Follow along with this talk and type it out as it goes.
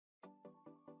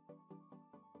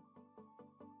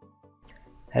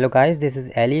Hello guys, this is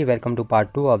Ali. Welcome to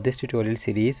part 2 of this tutorial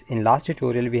series. In last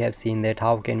tutorial we have seen that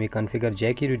how can we configure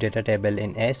JQuery DataTable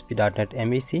in ASP.NET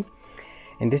MVC.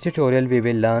 In this tutorial we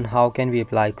will learn how can we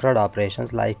apply CRUD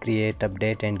operations like create,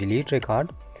 update and delete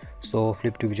record. So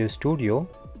flip to Visual Studio.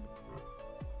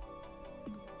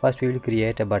 First we will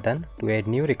create a button to add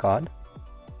new record.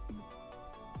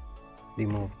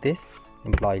 Remove this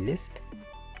employee list.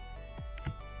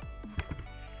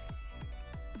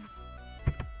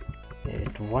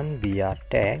 Add one BR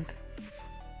tag.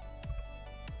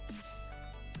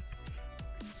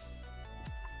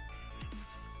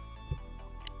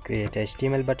 Create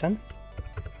HTML button.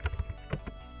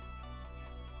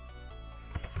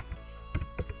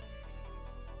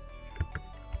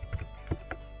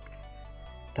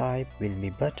 Type will be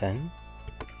button.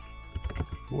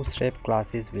 Bootstrap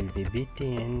classes will be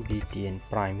BTN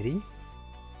primary.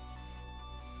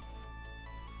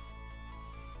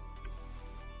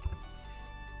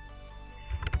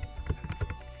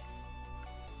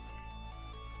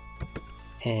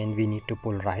 And we need to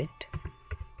pull right.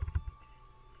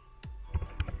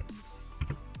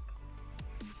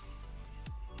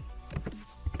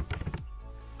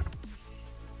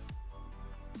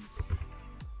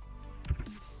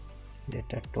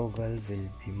 Data toggle will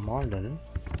be modal.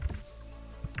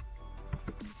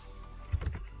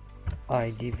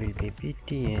 ID will be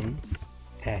BTN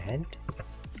add,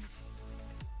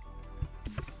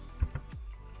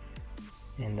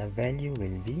 and the value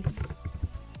will be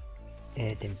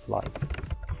add employee.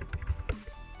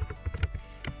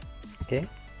 Okay,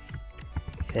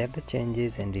 save the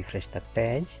changes and refresh the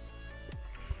page.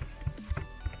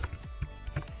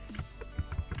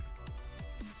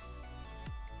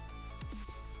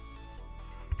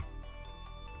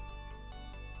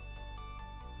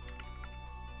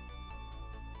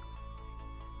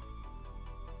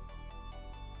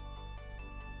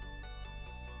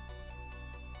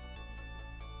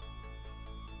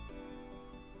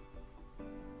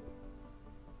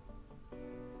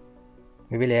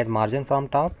 We will add margin from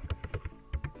top.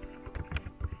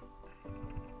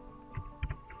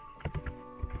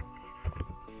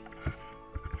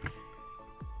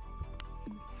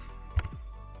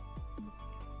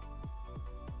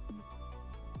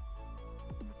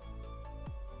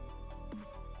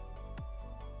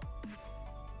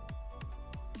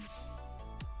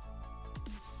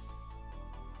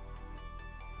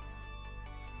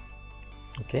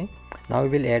 Okay, now we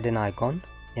will add an icon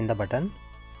in the button.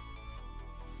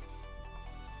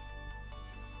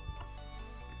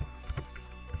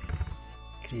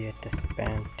 Create a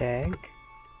span tag.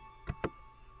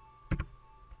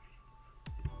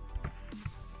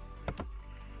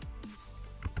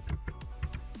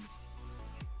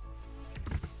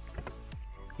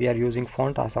 We are using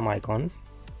font awesome icons.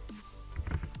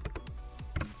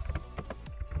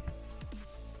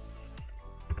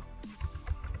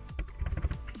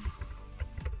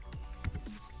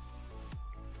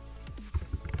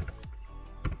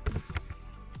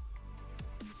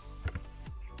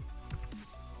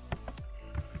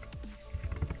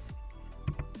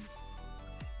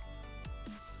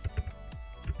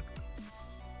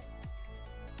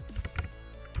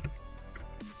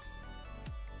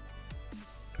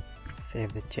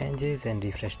 Save the changes and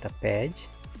refresh the page.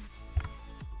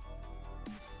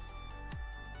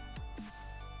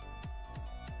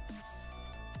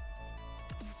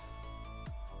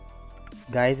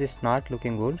 Guys, it's not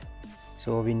looking good,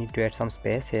 so we need to add some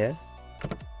space here.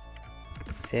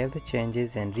 Save the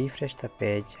changes and refresh the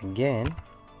page again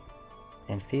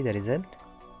and see the result.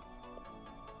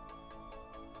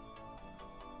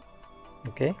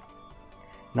 Okay,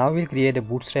 now we'll create a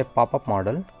Bootstrap pop-up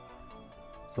model.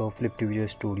 So flip to Visual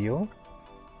Studio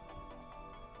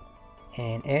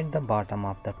and at the bottom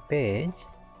of the page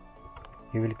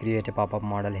we will create a pop-up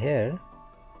model here.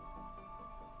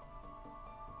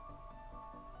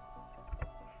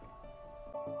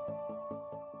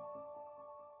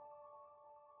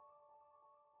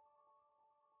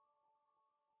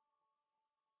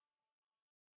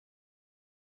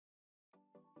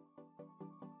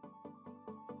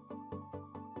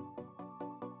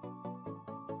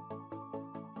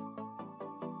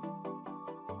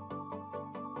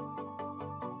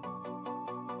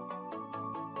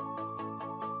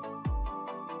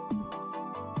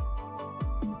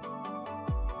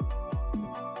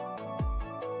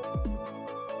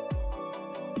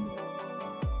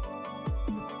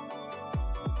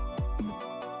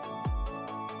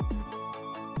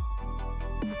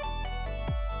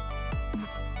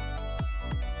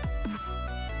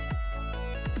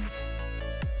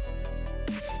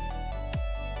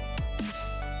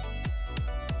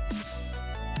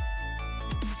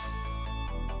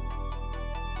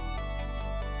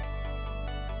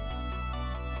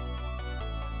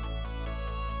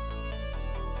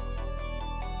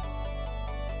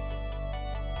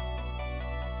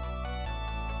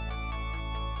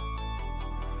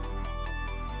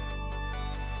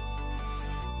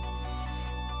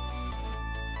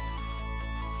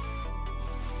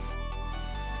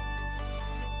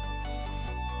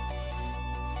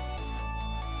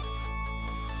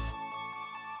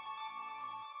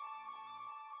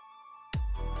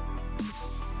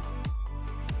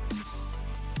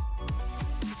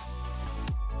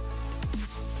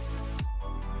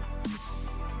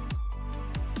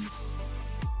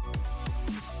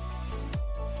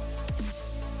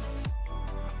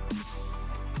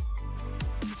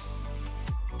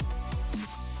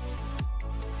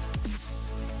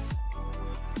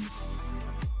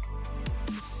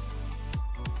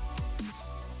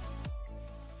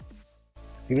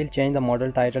 We will change the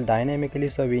model title dynamically,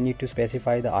 so we need to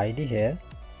specify the ID here.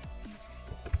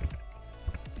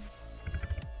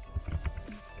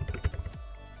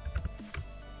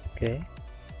 Okay.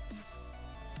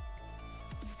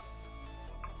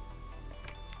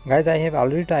 Guys, I have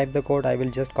already typed the code. I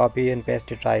will just copy and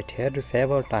paste it right here to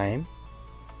save our time.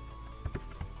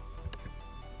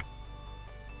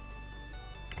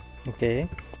 Okay,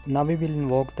 now we will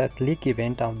invoke the click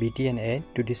event of btn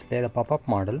to display the pop-up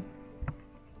model.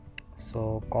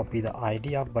 So copy the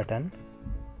ID of button,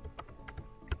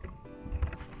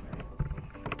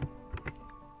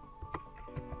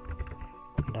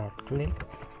 dot click,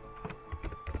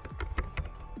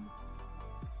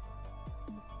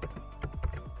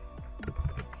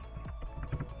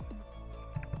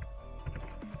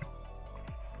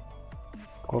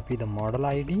 copy the model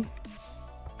ID,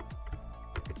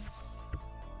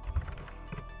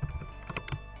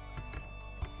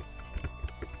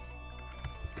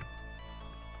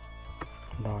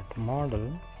 dot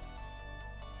model,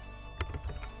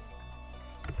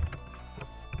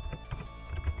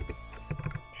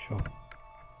 show.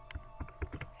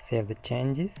 Save the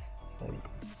changes.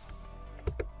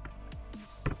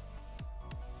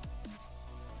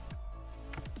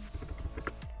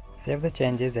 Save the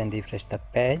changes and refresh the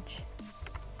page.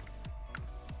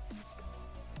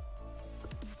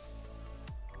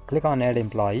 Click on add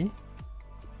employee,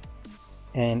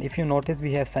 and if you notice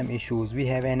we have some issues. We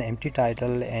have an empty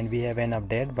title and we have an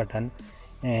update button,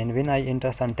 and when I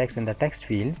enter some text in the text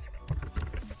fields,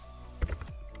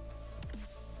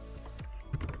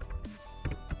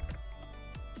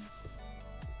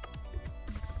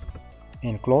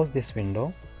 and close this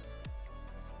window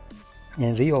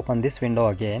and reopen this window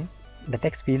again, the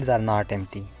text fields are not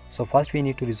empty. So first we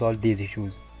need to resolve these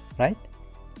issues, right?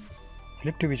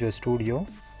 Flip to Visual Studio.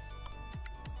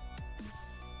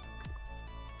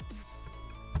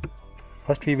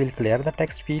 First we will clear the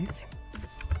text fields.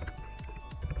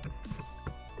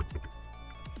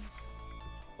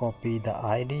 Copy the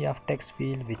ID of text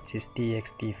field, which is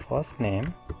txt first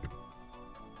name.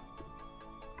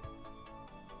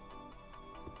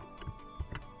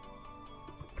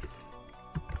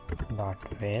 Dot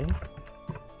val.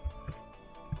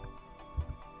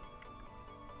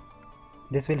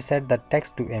 This will set the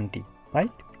text to empty,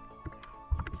 right?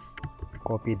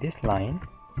 Copy this line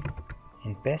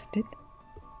and paste it.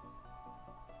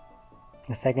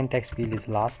 The second text field is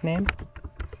last name,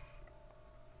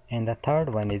 and the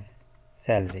third one is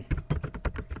salary.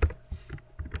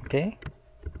 Okay.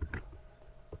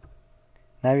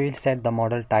 Now we will set the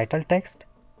model title text.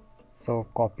 So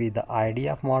copy the ID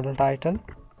of model title,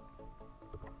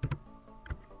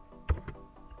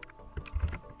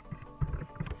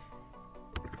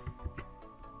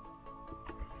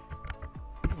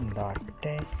 dot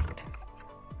text,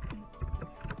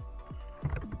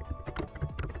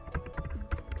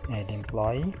 add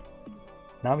employee.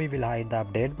 Now we will hide the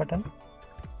update button.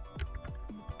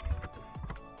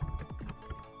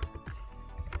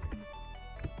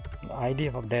 The ID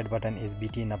of update button is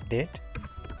btn update.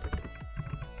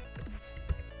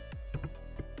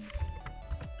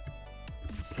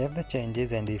 Save the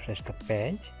changes and refresh the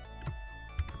page.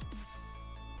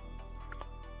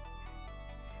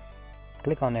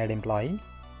 Click on add employee.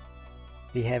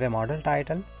 We have a model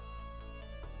title,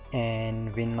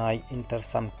 and when I enter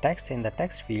some text in the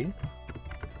text field,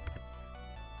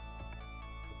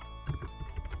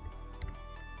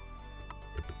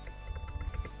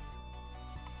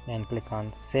 and click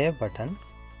on save button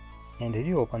and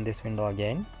reopen this window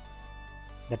again,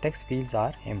 the text fields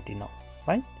are empty now,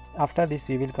 right? After this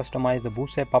we will customize the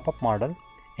Bootstrap pop-up model,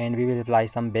 and we will apply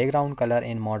some background color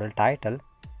in model title.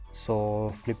 So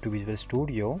flip to Visual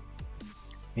Studio.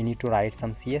 We need to write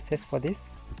some CSS for this.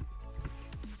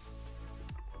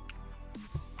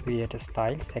 Create a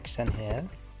style section here.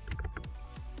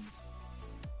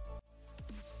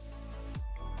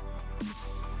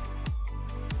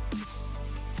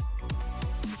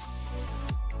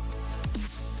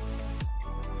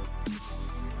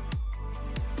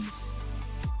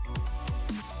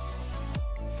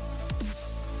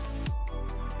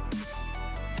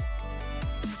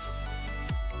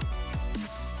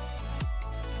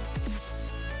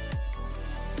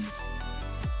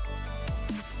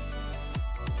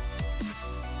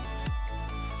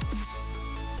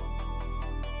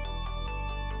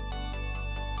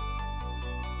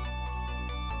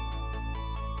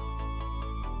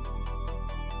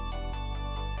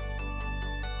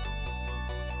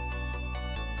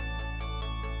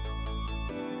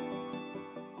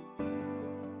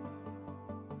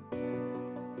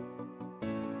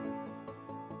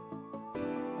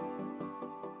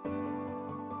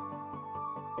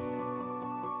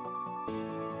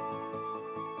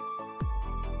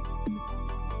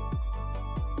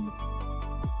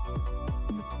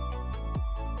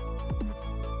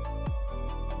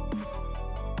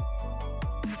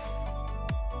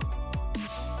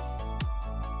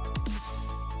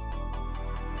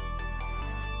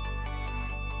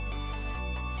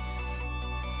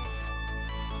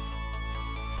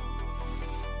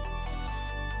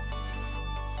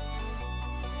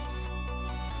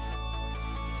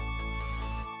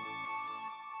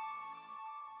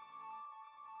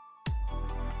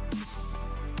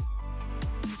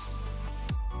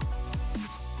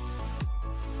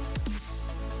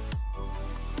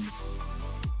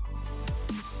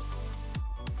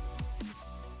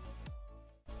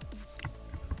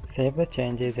 Save the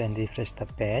changes and refresh the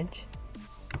page.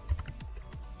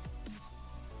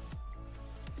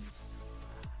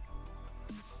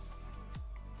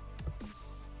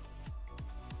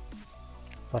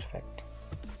 Perfect.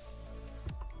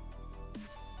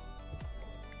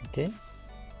 Okay,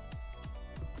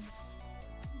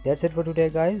 that's it for today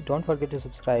guys. Don't forget to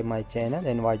subscribe my channel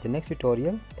and watch the next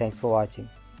tutorial. Thanks for watching.